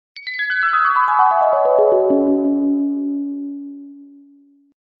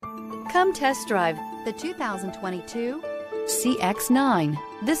Come test drive the 2022 CX-9.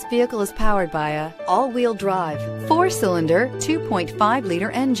 This vehicle is powered by a all-wheel drive, 4-cylinder,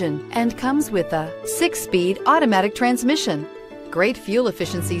 2.5-liter engine and comes with a 6-speed automatic transmission. Great fuel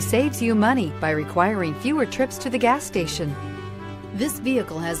efficiency saves you money by requiring fewer trips to the gas station. This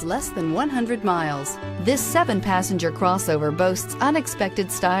vehicle has less than 100 miles. This 7-passenger crossover boasts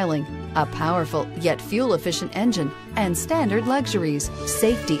unexpected styling, a powerful yet fuel-efficient engine, and standard luxuries.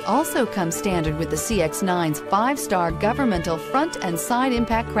 Safety also comes standard with the CX-9's 5-star governmental front and side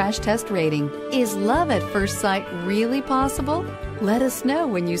impact crash test rating. Is love at first sight really possible? Let us know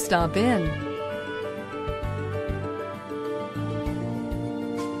when you stop in.